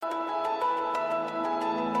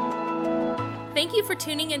Thank you for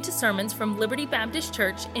tuning into sermons from Liberty Baptist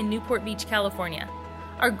Church in Newport Beach, California.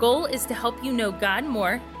 Our goal is to help you know God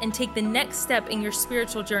more and take the next step in your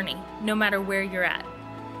spiritual journey, no matter where you're at.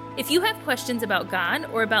 If you have questions about God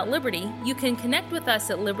or about Liberty, you can connect with us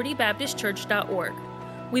at libertybaptistchurch.org.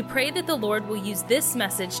 We pray that the Lord will use this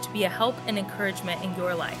message to be a help and encouragement in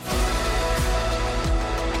your life.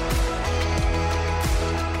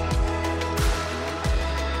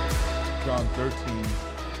 John 13,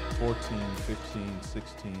 14, 15,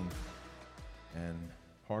 16, and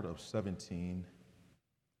part of 17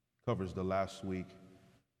 covers the last week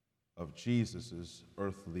of Jesus'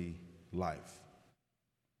 earthly life.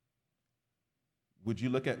 Would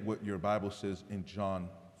you look at what your Bible says in John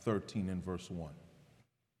 13 and verse 1?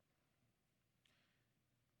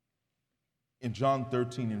 In John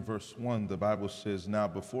 13 and verse 1, the Bible says, "Now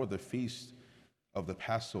before the feast of the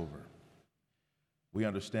Passover," we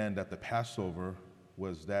understand that the Passover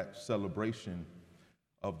was that celebration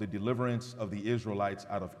of the deliverance of the Israelites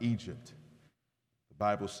out of Egypt. The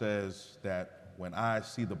Bible says that when I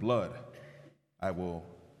see the blood, I will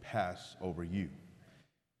pass over you.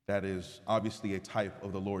 That is obviously a type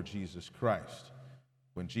of the Lord Jesus Christ.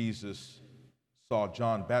 When Jesus saw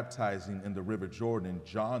John baptizing in the river Jordan,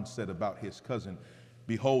 John said about his cousin,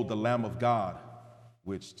 "Behold the Lamb of God,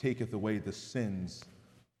 which taketh away the sins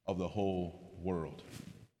of the whole world."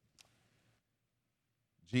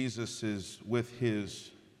 Jesus is with his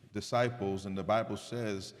disciples, and the Bible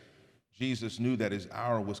says Jesus knew that his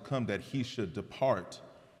hour was come that he should depart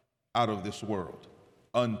out of this world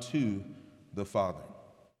unto the Father.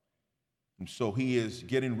 And so he is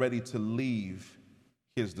getting ready to leave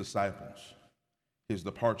his disciples. His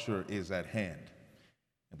departure is at hand.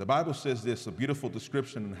 And the Bible says this, a beautiful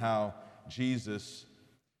description on how Jesus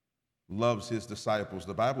loves his disciples.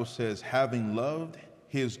 The Bible says, having loved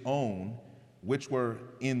his own which were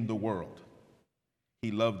in the world,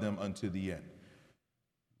 he loved them unto the end.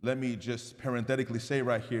 Let me just parenthetically say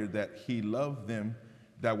right here that he loved them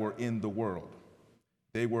that were in the world.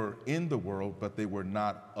 They were in the world, but they were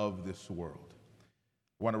not of this world.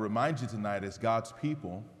 I want to remind you tonight, as God's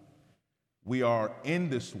people, we are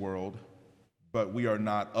in this world, but we are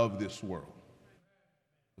not of this world.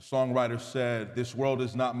 The songwriter said, "This world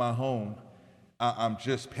is not my home. I'm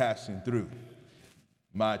just passing through.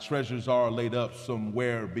 My treasures are laid up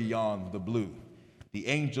somewhere beyond the blue. The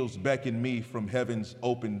angels beckon me from heaven's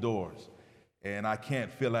open doors, and I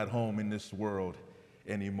can't feel at home in this world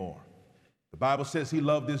anymore." The Bible says he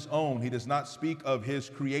loved his own. He does not speak of his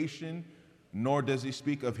creation, nor does he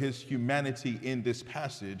speak of his humanity in this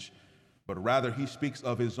passage, but rather he speaks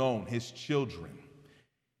of his own, his children.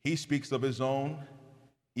 He speaks of his own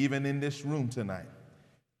even in this room tonight.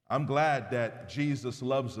 I'm glad that Jesus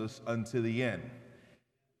loves us unto the end.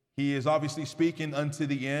 He is obviously speaking unto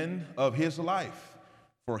the end of his life,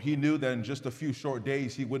 for he knew that in just a few short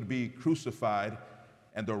days he would be crucified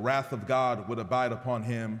and the wrath of God would abide upon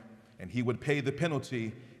him, and he would pay the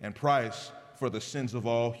penalty and price for the sins of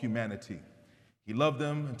all humanity. He loved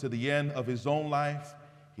them unto the end of his own life.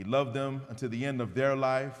 He loved them unto the end of their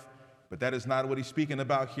life, but that is not what he's speaking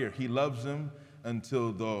about here. He loves them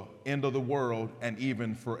until the end of the world and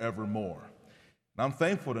even forevermore. And I'm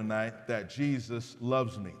thankful tonight that Jesus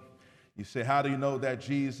loves me. You say, how do you know that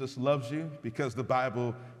Jesus loves you? Because the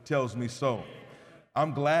Bible tells me so.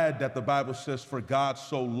 I'm glad that the Bible says, "For God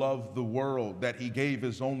so loved the world that he gave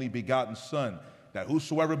his only begotten Son, that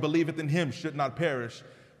whosoever believeth in him should not perish,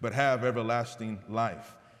 but have everlasting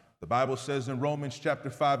life." The Bible says in Romans chapter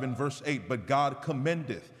 5 and verse 8, "But God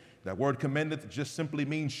commendeth." That word commendeth just simply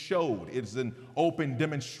means showed. It's an open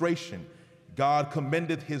demonstration. God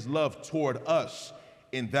commendeth his love toward us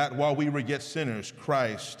in that while we were yet sinners,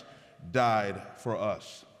 Christ died for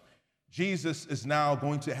us. Jesus is now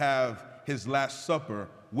going to have his last supper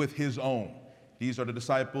with his own. These are the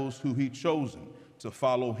disciples who he chosen to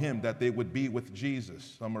follow him, that they would be with Jesus.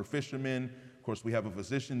 Some are fishermen. Of course, we have a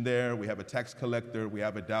physician there. We have a tax collector. We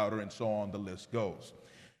have a doubter, and so on the list goes.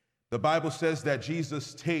 The Bible says that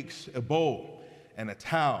Jesus takes a bowl and a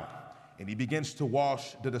towel, and he begins to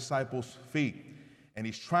wash the disciples' feet. And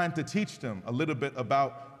he's trying to teach them a little bit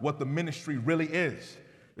about what the ministry really is.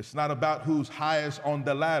 It's not about who's highest on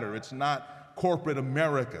the ladder. It's not corporate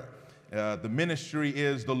America. The ministry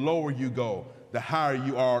is the lower you go, the higher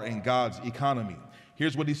you are in God's economy.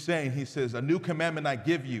 Here's what he's saying. He says, "A new commandment I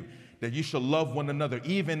give you, that you shall love one another,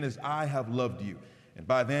 even as I have loved you." And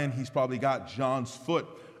by then, he's probably got John's foot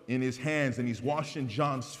in his hands, and he's washing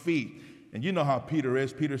John's feet. And you know how Peter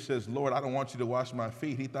is. Peter says, Lord, I don't want you to wash my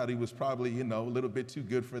feet. He thought he was probably, a little bit too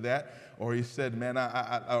good for that. Or he said, man,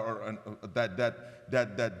 that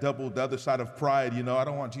double, the other side of pride, I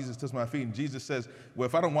don't want Jesus to touch my feet. And Jesus says, well,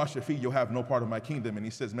 if I don't wash your feet, you'll have no part of my kingdom. And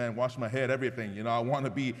he says, man, wash my head, everything. I want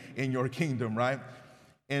to be in your kingdom, right?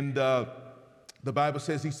 And the Bible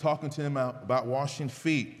says he's talking to him about washing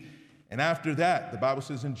feet. And after that, the Bible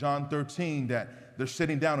says in John 13 that they're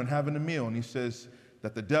sitting down and having a meal. And he says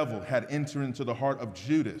that the devil had entered into the heart of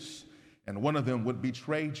Judas, and one of them would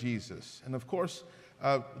betray Jesus. And of course,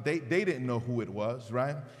 they didn't know who it was,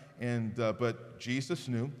 right? And but Jesus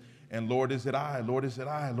knew. And Lord, is it I? Lord, is it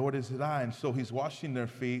I? Lord, is it I? And so he's washing their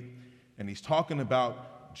feet, and he's talking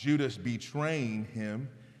about Judas betraying him.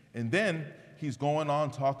 And then he's going on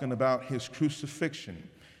talking about his crucifixion,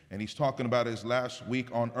 and he's talking about his last week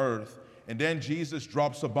on earth. And then Jesus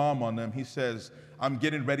drops a bomb on them. He says, I'm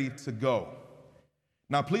getting ready to go.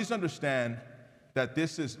 Now, please understand that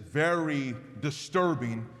this is very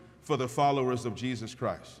disturbing for the followers of Jesus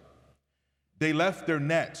Christ. They left their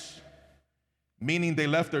nets, meaning they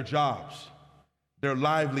left their jobs, their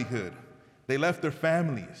livelihood. They left their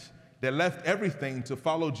families. They left everything to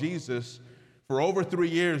follow Jesus. For over 3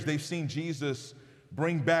 years, they've seen Jesus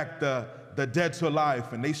bring back the dead to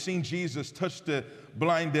life, and they've seen Jesus touch the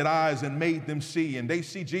blinded eyes and made them see, and they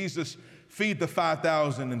see Jesus feed the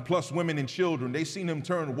 5,000 and plus women and children. They've seen him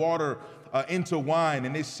turn water into wine,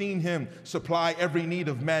 and they've seen him supply every need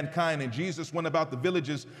of mankind. And Jesus went about the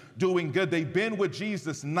villages doing good. They've been with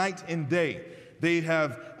Jesus night and day. They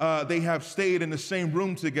have stayed in the same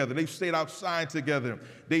room together. They've stayed outside together.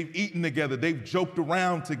 They've eaten together. They've joked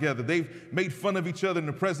around together. They've made fun of each other in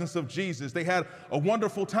the presence of Jesus. They had a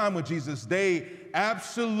wonderful time with Jesus. They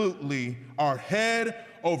absolutely are head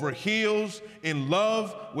over heels in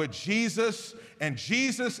love with Jesus. And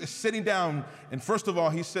Jesus is sitting down, and first of all,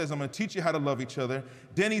 he says, I'm going to teach you how to love each other.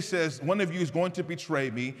 Then he says, one of you is going to betray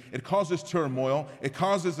me. It causes turmoil. It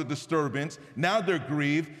causes a disturbance. Now they're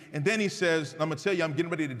grieved. And then he says, I'm going to tell you, I'm getting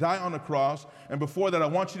ready to die on the cross. And before that, I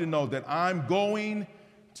want you to know that I'm going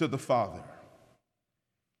to the Father.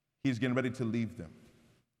 He's getting ready to leave them.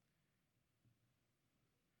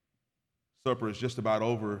 Supper is just about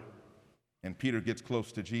over, and Peter gets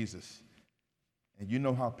close to Jesus. And you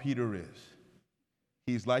know how Peter is.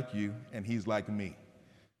 He's like you, and he's like me.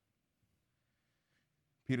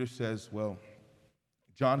 Peter says, well,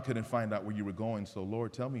 John couldn't find out where you were going, so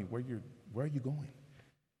Lord, tell me, where are you going?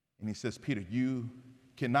 And he says, Peter, you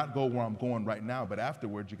cannot go where I'm going right now, but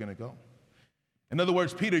afterwards you're going to go. In other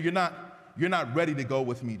words, Peter, you're not ready to go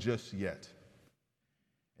with me just yet.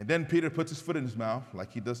 And then Peter puts his foot in his mouth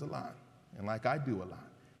like he does a lot, and like I do a lot.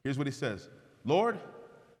 Here's what he says, Lord,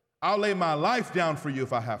 I'll lay my life down for you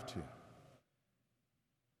if I have to.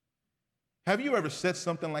 Have you ever said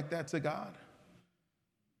something like that to God?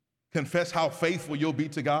 Confess how faithful you'll be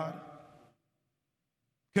to God?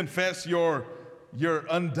 Confess your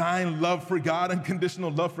undying love for God,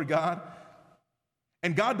 unconditional love for God?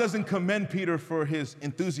 And God doesn't commend Peter for his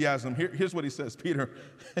enthusiasm. Here's what he says, Peter,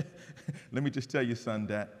 let me just tell you, son,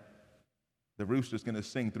 that the rooster's going to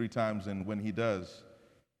sing 3 times, and when he does,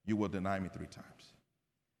 you will deny me 3 times.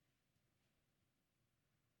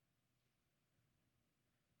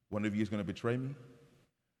 One of you is going to betray me.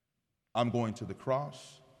 I'm going to the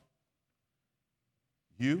cross.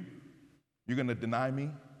 You're going to deny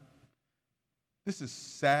me. This is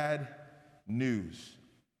sad news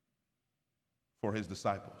for his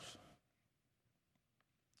disciples.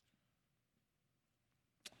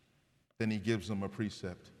 Then he gives them a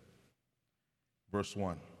precept. Verse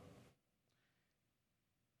 1.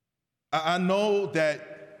 I know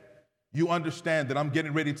that you understand that I'm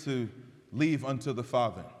getting ready to leave unto the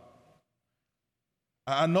Father.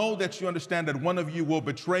 I know that you understand that one of you will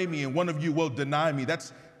betray me and one of you will deny me.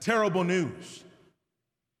 That's terrible news.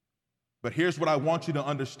 But here's what I want you to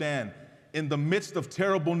understand. In the midst of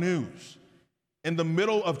terrible news, in the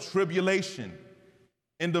middle of tribulation,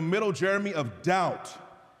 in the middle, Jeremy, of doubt,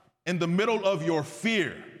 in the middle of your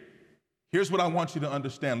fear, here's what I want you to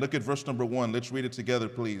understand. Look at verse number 1. Let's read it together,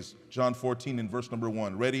 please. John 14 and verse number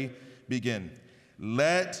 1. Ready? Begin.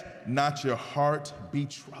 Let not your heart be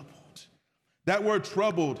troubled. That word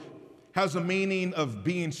troubled has a meaning of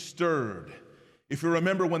being stirred. If you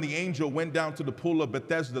remember when the angel went down to the pool of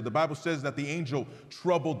Bethesda, the Bible says that the angel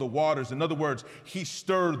troubled the waters. In other words, he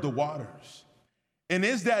stirred the waters. And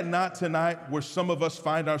is that not tonight where some of us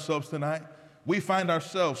find ourselves tonight? We find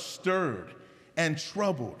ourselves stirred and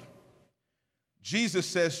troubled. Jesus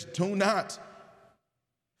says, do not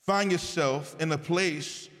find yourself in a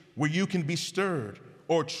place where you can be stirred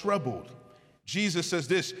or troubled. Jesus says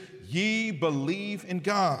this, ye believe in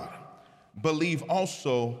God, believe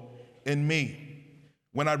also in me.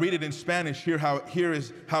 When I read it in Spanish, here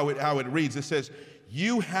is how it reads. It says,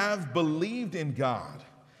 you have believed in God,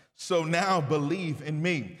 so now believe in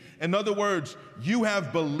me. In other words, you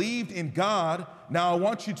have believed in God. Now I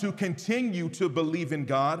want you to continue to believe in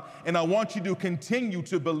God, and I want you to continue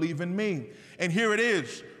to believe in me. And here it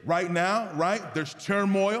is right now, right? There's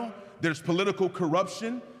turmoil, there's political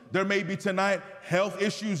corruption. There may be tonight health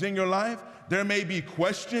issues in your life. There may be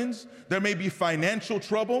questions. There may be financial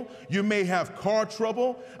trouble. You may have car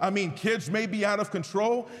trouble. Kids may be out of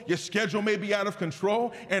control. Your schedule may be out of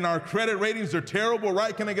control. And our credit ratings are terrible,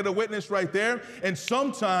 right? Can I get a witness right there? And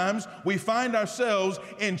sometimes we find ourselves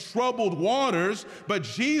in troubled waters. But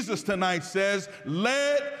Jesus tonight says,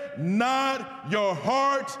 let not your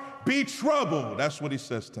heart be troubled. That's what he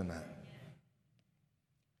says tonight.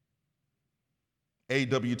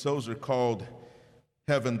 A.W. Tozer called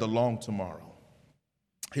heaven the long tomorrow.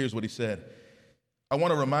 Here's what he said. I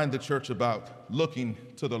want to remind the church about looking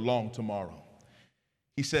to the long tomorrow.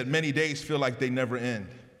 He said, many days feel like they never end.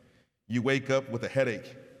 You wake up with a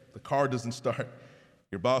headache. The car doesn't start.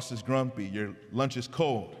 Your boss is grumpy. Your lunch is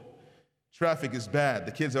cold. Traffic is bad.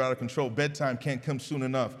 The kids are out of control. Bedtime can't come soon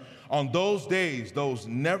enough. On those days, those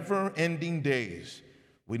never-ending days,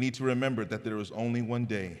 we need to remember that there is only one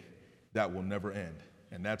day that will never end,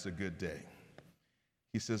 and that's a good day.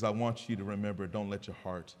 He says, I want you to remember, don't let your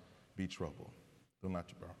heart be troubled. Don't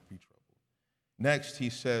let your heart be troubled. Next, he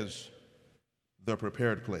says, the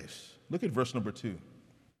prepared place. Look at verse number 2.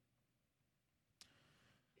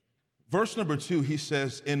 Verse number 2, he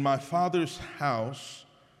says, in my Father's house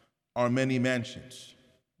are many mansions.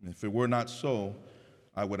 And if it were not so,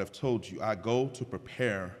 I would have told you, I go to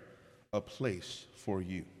prepare a place for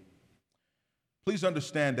you. Please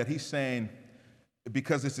understand that he's saying,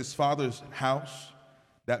 because it's his Father's house,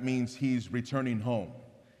 that means he's returning home.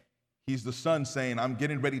 He's the son saying, I'm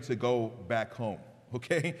getting ready to go back home,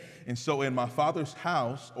 okay? And so in my Father's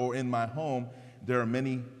house, or in my home, there are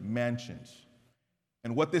many mansions.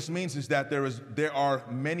 And what this means is that there are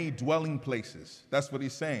many dwelling places. That's what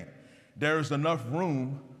he's saying. There is enough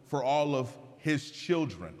room for all of his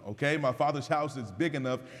children, okay? My Father's house is big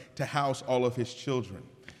enough to house all of his children.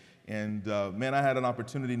 And man, I had an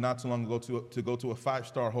opportunity not too long ago to go to a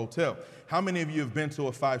 5-star hotel. How many of you have been to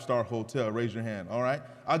a 5-star hotel? Raise your hand. All right.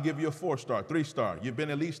 I'll give you a 4-star, 3-star. You've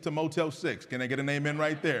been at least to Motel 6. Can I get an amen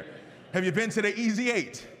right there? Have you been to the Easy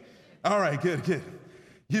 8? All right, good.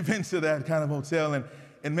 You've been to that kind of hotel.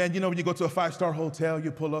 And man, when you go to a 5-star hotel,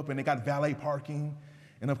 you pull up and they got valet parking.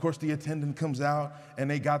 And of course, the attendant comes out and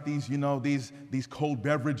they got these cold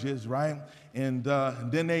beverages, right? And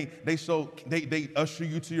then they usher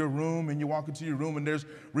you to your room, and you walk into your room and there's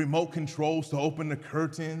remote controls to open the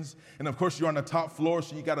curtains. And of course, you're on the top floor,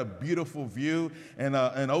 so you got a beautiful view and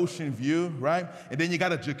an ocean view, right? And then you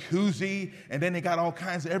got a jacuzzi, and then they got all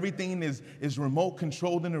kinds of everything is remote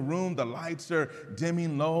controlled in the room. The lights are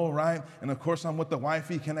dimming low, right? And of course, I'm with the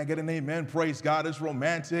wifey. Can I get an amen? Praise God. It's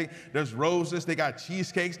romantic. There's roses. They got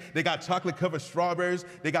cheesecakes. They got chocolate-covered strawberries.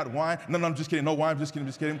 They got wine. No, I'm just kidding. No wine. I'm just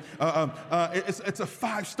kidding. It's a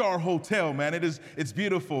 5-star hotel, man. It's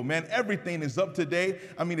beautiful, man. Everything is up to date.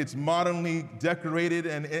 It's modernly decorated,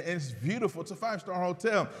 and it's beautiful. It's a 5-star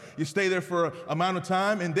hotel. You stay there for an amount of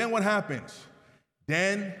time, and then what happens?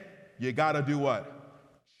 Then you got to do what?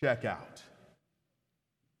 Check out.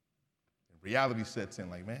 Reality sets in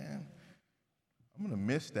like, man, I'm going to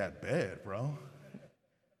miss that bed, bro.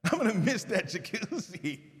 I'm going to miss that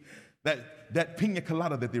jacuzzi, that pina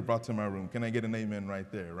colada that they brought to my room. Can I get an amen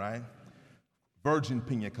right there, right? Virgin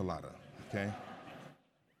pina colada, okay?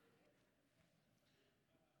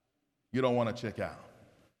 You don't want to check out.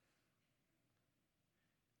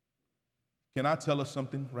 Can I tell us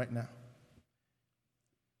something right now?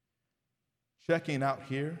 Checking out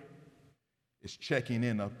here is checking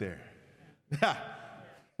in up there.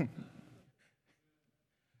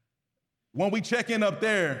 When we check in up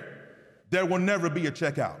there, there will never be a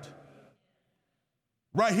checkout.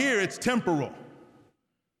 Right here, it's temporal.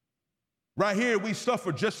 Right here, we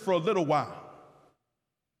suffer just for a little while.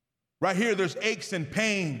 Right here, there's aches and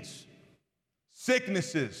pains,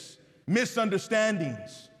 sicknesses,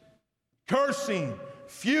 misunderstandings, cursing,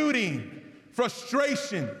 feuding,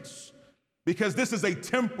 frustrations, because this is a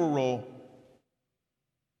temporal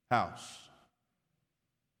house.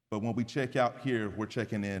 But when we check out here, we're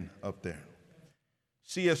checking in up there.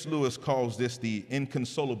 C.S. Lewis calls this the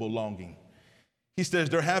inconsolable longing. He says,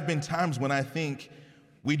 there have been times when I think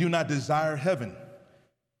we do not desire heaven,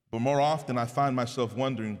 but more often I find myself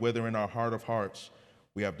wondering whether in our heart of hearts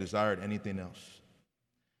we have desired anything else.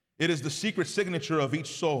 It is the secret signature of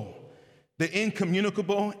each soul the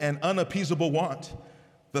incommunicable and unappeasable want,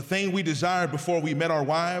 the thing we desired before we met our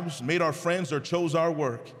wives, made our friends, or chose our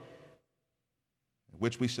work,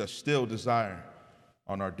 which we shall still desire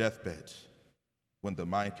on our deathbeds, when the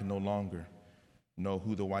mind can no longer know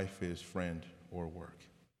who the wife is, friend, or work.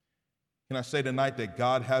 Can I say tonight that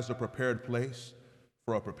God has a prepared place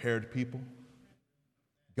for a prepared people?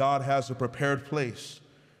 God has a prepared place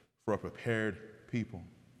for a prepared people.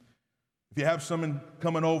 If you have someone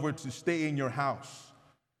coming over to stay in your house,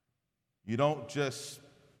 you don't just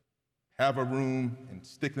have a room and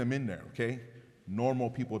stick them in there, okay? Normal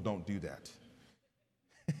people don't do that.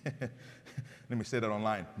 Let me say that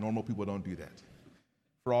online. Normal people don't do that.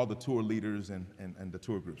 For all the tour leaders and the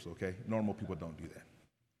tour groups, okay? Normal people don't do that.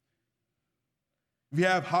 If you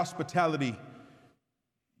have hospitality,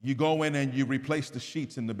 you go in and you replace the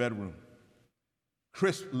sheets in the bedroom.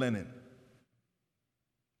 Crisp linen.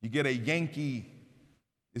 You get a Yankee,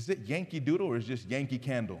 is it Yankee Doodle or is it just Yankee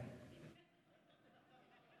Candle?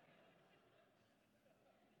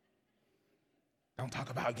 Don't talk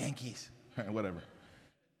about Yankees. Whatever.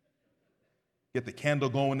 Get the candle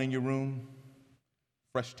going in your room,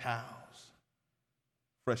 fresh towels,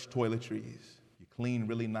 fresh toiletries. You clean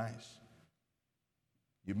really nice.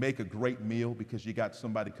 You make a great meal because you got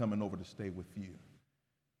somebody coming over to stay with you.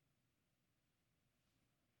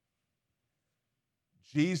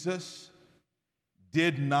 Jesus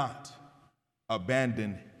did not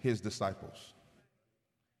abandon his disciples.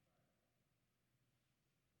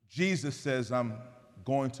 Jesus says, I'm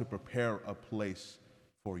going to prepare a place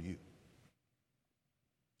for you.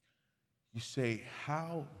 You say,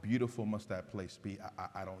 how beautiful must that place be?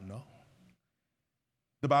 I don't know.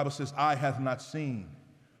 The Bible says, eye hath not seen,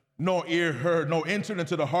 nor ear heard, nor entered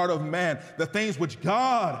into the heart of man the things which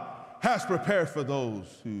God has prepared for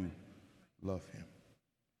those who love him.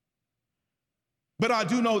 But I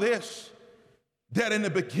do know this, that in the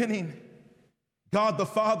beginning, God the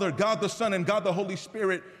Father, God the Son, and God the Holy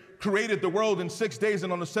Spirit created the world in 6 days,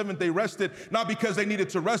 and on the seventh day rested, not because they needed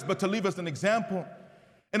to rest, but to leave us an example.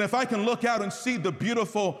 And if I can look out and see the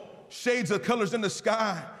beautiful shades of colors in the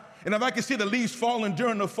sky, and if I can see the leaves falling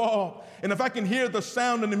during the fall, and if I can hear the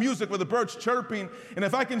sound and the music with the birds chirping, and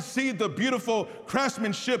if I can see the beautiful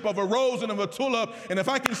craftsmanship of a rose and of a tulip, and if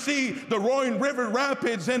I can see the roaring river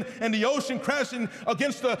rapids and the ocean crashing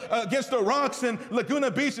against the rocks in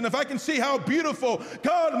Laguna Beach, and if I can see how beautiful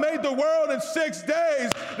God made the world in 6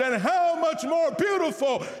 days, then how much more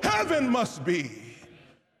beautiful heaven must be.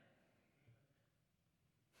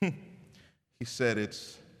 He said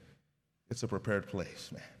it's a prepared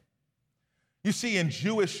place, man. You see, in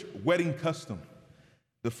Jewish wedding custom,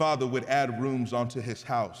 the father would add rooms onto his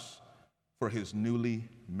house for his newly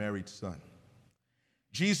married son.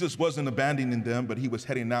 Jesus wasn't abandoning them, but he was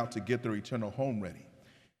heading out to get their eternal home ready.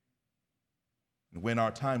 And when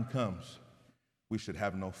our time comes, we should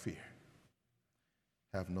have no fear.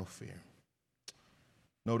 Have no fear.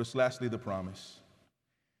 Notice lastly the promise.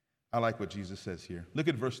 I like what Jesus says here. Look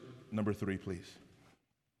at verse number 3, please.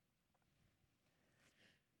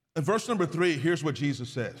 In verse number 3, here's what Jesus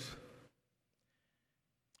says.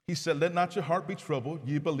 He said, let not your heart be troubled.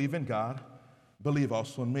 You believe in God, believe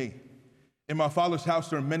also in me. In my Father's house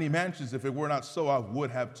there are many mansions. If it were not so, I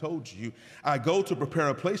would have told you. I go to prepare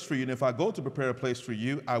a place for you, and if I go to prepare a place for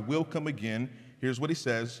you, I will come again. Here's what he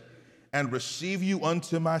says, and receive you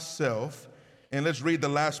unto myself. And let's read the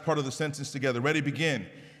last part of the sentence together. Ready, begin.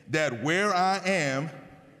 That where I am,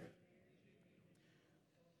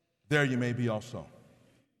 there you may be also.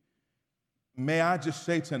 May I just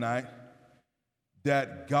say tonight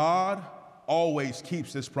that God always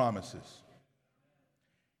keeps his promises.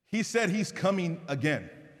 He said he's coming again.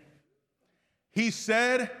 He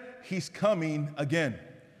said he's coming again.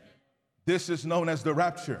 This is known as the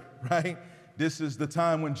rapture, right? This is the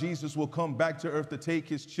time when Jesus will come back to earth to take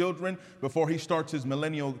his children before he starts his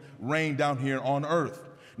millennial reign down here on earth.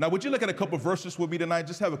 Now, would you look at a couple verses with me tonight?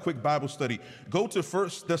 Just have a quick Bible study. Go to 1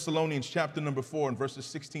 Thessalonians chapter number 4 and verses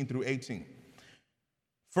 16 through 18.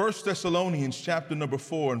 1 Thessalonians chapter number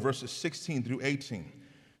 4 and verses 16 through 18.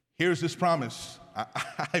 Here's this promise.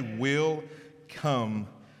 I will come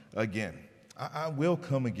again. I will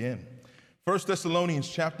come again. 1 Thessalonians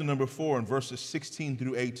chapter number 4 and verses 16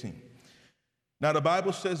 through 18. Now, the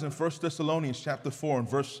Bible says in 1 Thessalonians chapter 4 and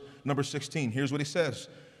verse number 16, here's what he says.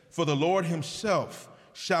 For the Lord himself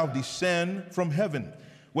shall descend from heaven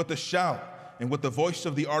with a shout and with the voice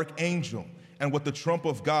of the archangel and with the trump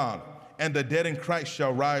of God, and the dead in Christ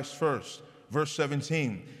shall rise first. Verse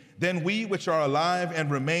 17, Then we which are alive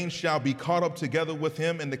and remain shall be caught up together with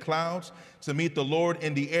him in the clouds to meet the Lord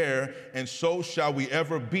in the air, and so shall we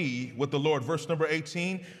ever be with the Lord. Verse number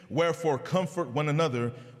 18, wherefore comfort one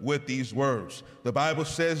another with these words. The Bible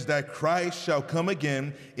says that Christ shall come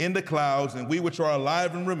again in the clouds, and we which are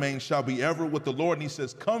alive and remain shall be ever with the Lord. And he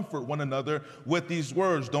says, comfort one another with these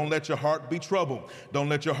words. Don't let your heart be troubled. Don't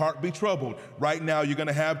let your heart be troubled. Right now you're going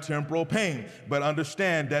to have temporal pain, but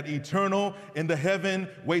understand that eternal in the heaven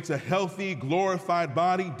waits a healthy, glorified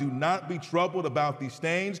body. Do not be troubled about these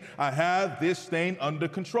things. I have this thing under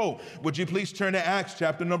control. Would you please turn to Acts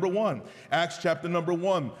chapter number 1. Acts chapter number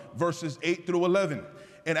 1, verses 8 through 11.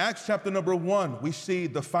 In Acts chapter number 1, we see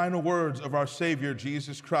the final words of our Savior,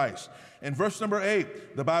 Jesus Christ. In verse number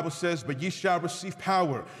 8, the Bible says, but ye shall receive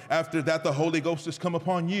power. After that, the Holy Ghost is come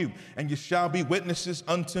upon you, and ye shall be witnesses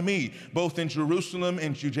unto me, both in Jerusalem,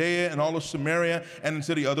 in Judea, and all of Samaria, and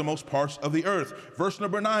into the uttermost parts of the earth. Verse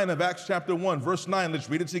number 9 of Acts chapter 1, verse 9, let's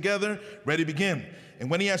read it together. Ready, begin.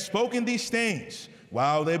 And when he had spoken these things,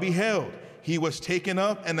 while they beheld, he was taken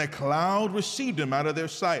up, and a cloud received him out of their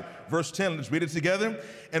sight. Verse 10, let's read it together.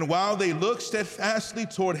 And while they looked steadfastly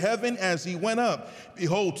toward heaven as he went up,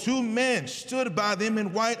 behold, two men stood by them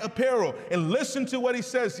in white apparel. And listen to what he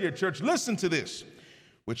says here, church. Listen to this.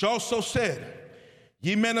 Which also said,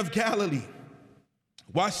 ye men of Galilee,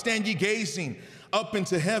 why stand ye gazing up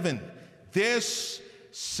into heaven? This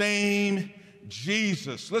same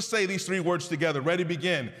Jesus. Let's say these three words together. Ready,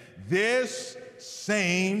 begin. This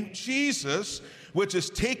same Jesus, which is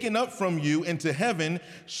taken up from you into heaven,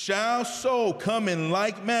 shall so come in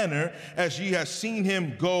like manner as ye have seen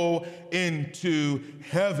him go into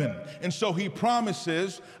heaven. And so he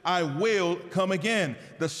promises, I will come again.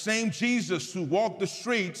 The same Jesus who walked the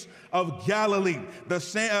streets of Galilee,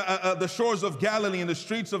 the shores of Galilee and the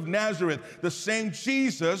streets of Nazareth, the same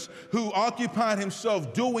Jesus who occupied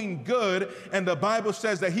himself doing good, and the Bible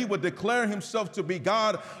says that he would declare himself to be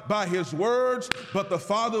God by his words, but the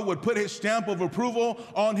Father would put his stamp of approval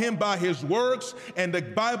on him by his works, and the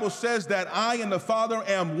Bible says that I and the Father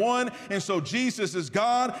am one, and so Jesus is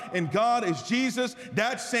God, and God is Jesus.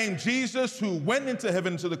 That same Jesus who went into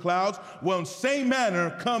heaven to the clouds will in same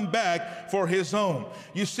manner come back for his own.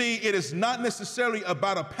 You see, it is not necessarily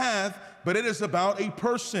about a path, but it is about a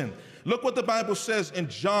person. Look what the Bible says in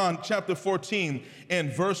John chapter 14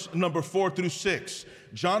 and verse number 4 through 6.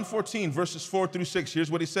 John 14 verses 4 through 6.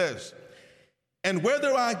 Here's what he says. And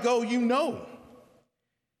whither I go, you know,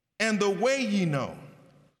 and the way ye know.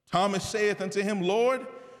 Thomas saith unto him, Lord,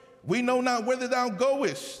 we know not whither thou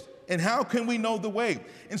goest, and how can we know the way?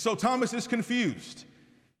 And so Thomas is confused.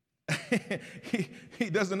 he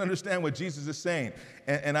doesn't understand what Jesus is saying.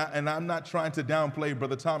 And I'm not trying to downplay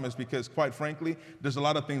Brother Thomas, because quite frankly, there's a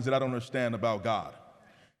lot of things that I don't understand about God.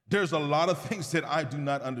 There's a lot of things that I do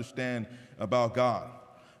not understand about God.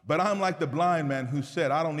 But I'm like the blind man who said,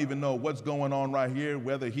 I don't even know what's going on right here,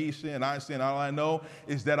 whether he sinned, I sinned. All I know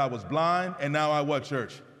is that I was blind, and now I what,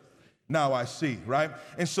 church? Now I see, right?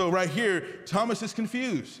 And so right here, Thomas is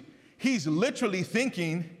confused. He's literally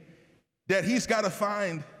thinking that he's got to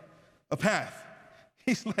find a path.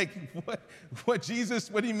 He's like, what,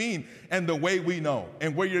 Jesus, what do you mean? And the way we know,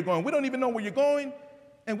 and where you're going. We don't even know where you're going,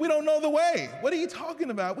 and we don't know the way. What are you talking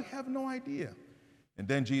about? We have no idea. And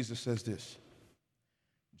then Jesus says this.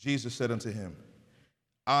 Jesus said unto him,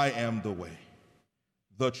 I am the way,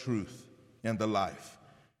 the truth, and the life.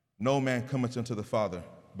 No man cometh unto the Father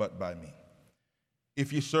but by me.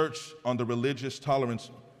 If you search on the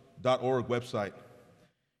religioustolerance.org website,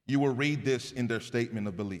 you will read this in their statement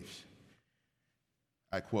of beliefs.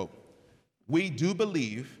 I quote, we do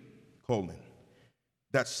believe,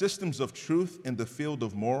 that systems of truth in the field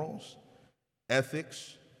of morals,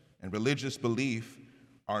 ethics, and religious belief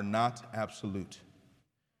are not absolute.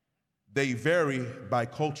 They vary by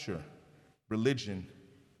culture, religion,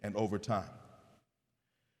 and over time.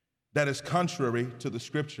 That is contrary to the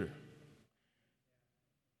scripture.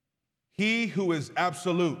 He who is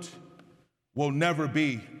absolute will never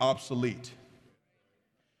be obsolete.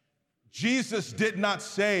 Jesus did not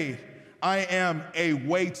say, I am a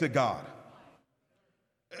way to God.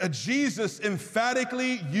 Jesus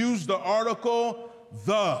emphatically used the article,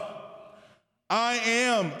 the. I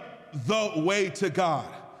am the way to God.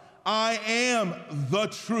 I am the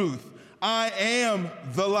truth. I am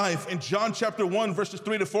the life. In John chapter 1, verses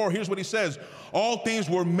 3-4, here's what he says. All things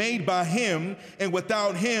were made by him, and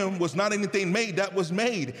without him was not anything made that was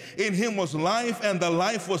made. In him was life, and the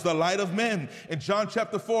life was the light of men. In John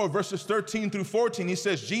chapter 4, verses 13-14, he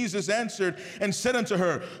says, Jesus answered and said unto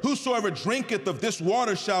her, whosoever drinketh of this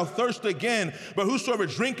water shall thirst again, but whosoever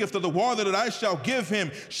drinketh of the water that I shall give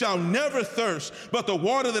him shall never thirst. But the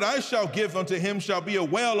water that I shall give unto him shall be a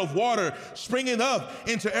well of water springing up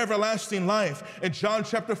into everlasting life. In John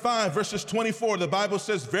chapter 5, verses 24, the Bible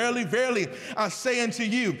says, verily, verily, I say unto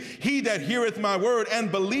you, he that heareth my word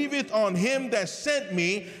and believeth on him that sent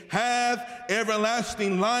me hath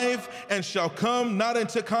everlasting life, and shall come not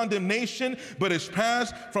into condemnation, but is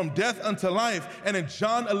passed from death unto life. And in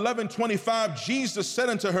John 11:25, Jesus said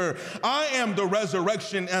unto her, I am the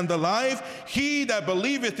resurrection and the life. He that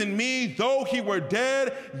believeth in me, though he were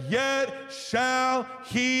dead, yet shall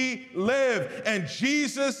he live. And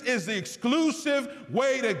Jesus is the exclusive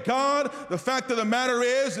way to God. The fact of the matter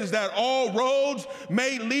is that all roads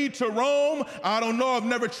may lead to Rome. I don't know, I've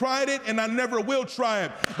never tried it, and I never will try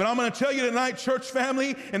it. But I'm going to tell you tonight, church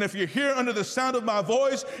family, and if you're here under the sound of my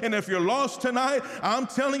voice, and if you're lost tonight, I'm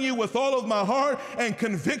telling you with all of my heart and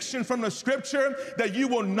conviction from the scripture that you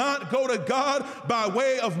will not go to God by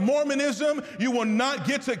way of Mormonism. You will not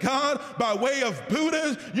get to God by way of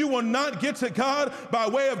Buddhism. You will not get to God by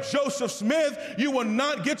way of Joseph Smith. You will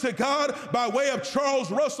not get to God by way of Charles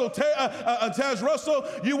Russell, Taz Russell.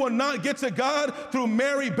 You will not get to God through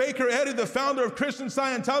Mary Baker Eddy, the founder of Christian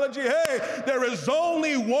Scientology. Hey, there is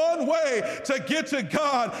only one way to get to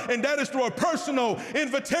God, and that is through a personal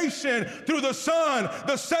invitation through the Son,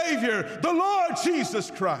 the Savior, the Lord Jesus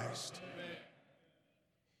Christ.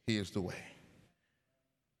 He is the way.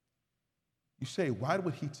 You say, why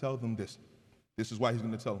would he tell them this? This is why he's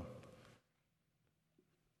going to tell them.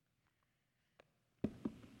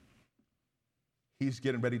 He's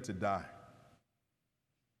getting ready to die.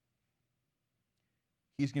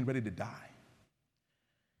 He's getting ready to die.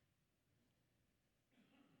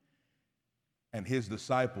 And his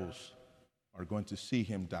disciples are going to see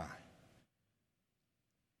him die.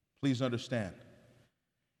 Please understand,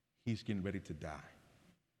 he's getting ready to die.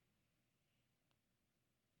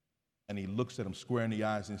 And he looks at them square in the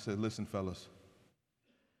eyes and says, listen, fellas,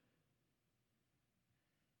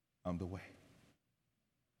 I'm the way.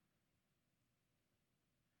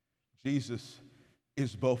 Jesus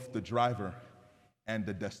is both the driver and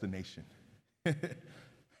the destination.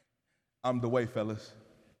 I'm the way, fellas.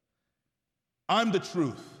 I'm the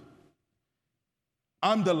truth.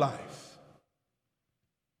 I'm the life.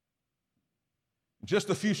 Just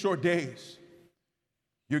a few short days,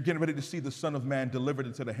 you're getting ready to see the Son of Man delivered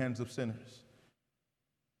into the hands of sinners.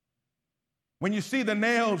 When you see the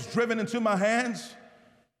nails driven into my hands,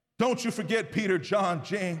 don't you forget Peter, John,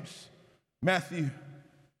 James, Matthew,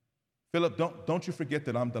 Philip, don't you forget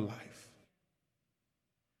that I'm the life.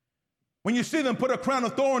 When you see them put a crown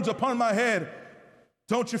of thorns upon my head,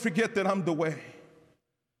 don't you forget that I'm the way.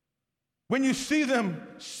 When you see them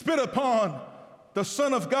spit upon the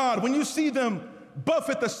Son of God, when you see them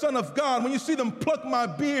buffet the Son of God, when you see them pluck my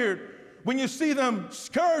beard, when you see them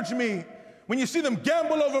scourge me, when you see them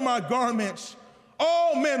gamble over my garments,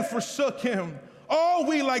 all men forsook him. All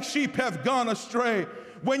we like sheep have gone astray.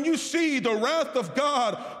 When you see the wrath of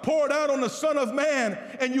God poured out on the Son of Man,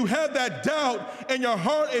 and you have that doubt, and your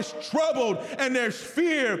heart is troubled, and there's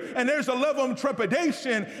fear, and there's a level of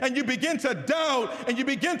trepidation, and you begin to doubt, and you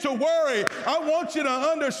begin to worry, I want you to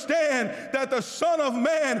understand that the Son of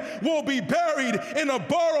Man will be buried in a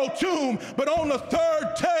borrowed tomb, but on the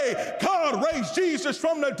third day, God raised Jesus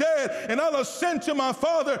from the dead, and I'll ascend to my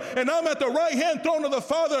Father, and I'm at the right-hand throne of the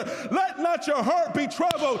Father. Let not your heart be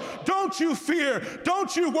troubled. Don't you fear.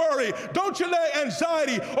 Don't you worry. Don't you let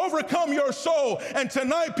anxiety overcome your soul. And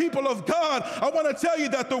tonight, people of God, I want to tell you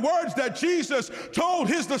that the words that Jesus told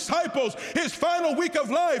his disciples his final week of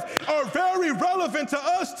life are very relevant to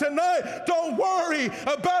us tonight. Don't worry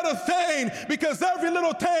about a thing, because every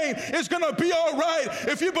little thing is going to be all right.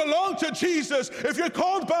 If you belong to Jesus, if you're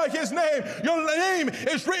called by his name, your name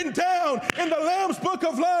is written down in the Lamb's book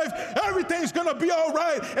of life. Everything's going to be all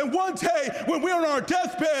right. And one day, when we're on our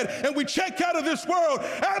deathbed and we check out of this world,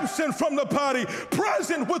 absent from the body,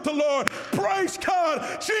 present with the Lord, praise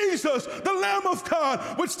God, Jesus, the Lamb of God,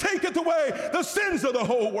 which taketh away the sins of the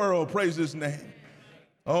whole world. Praise his name.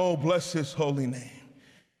 Oh, bless his holy name.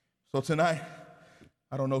 So tonight,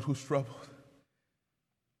 I don't know who's troubled,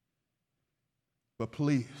 but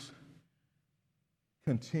please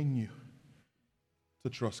continue to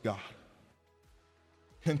trust God.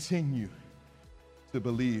 Continue to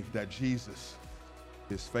believe that Jesus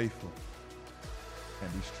is faithful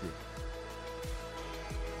and he's true.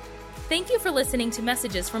 Thank you for listening to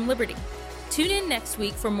Messages from Liberty. Tune in next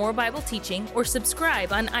week for more Bible teaching or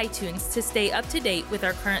subscribe on iTunes to stay up to date with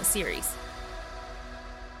our current series.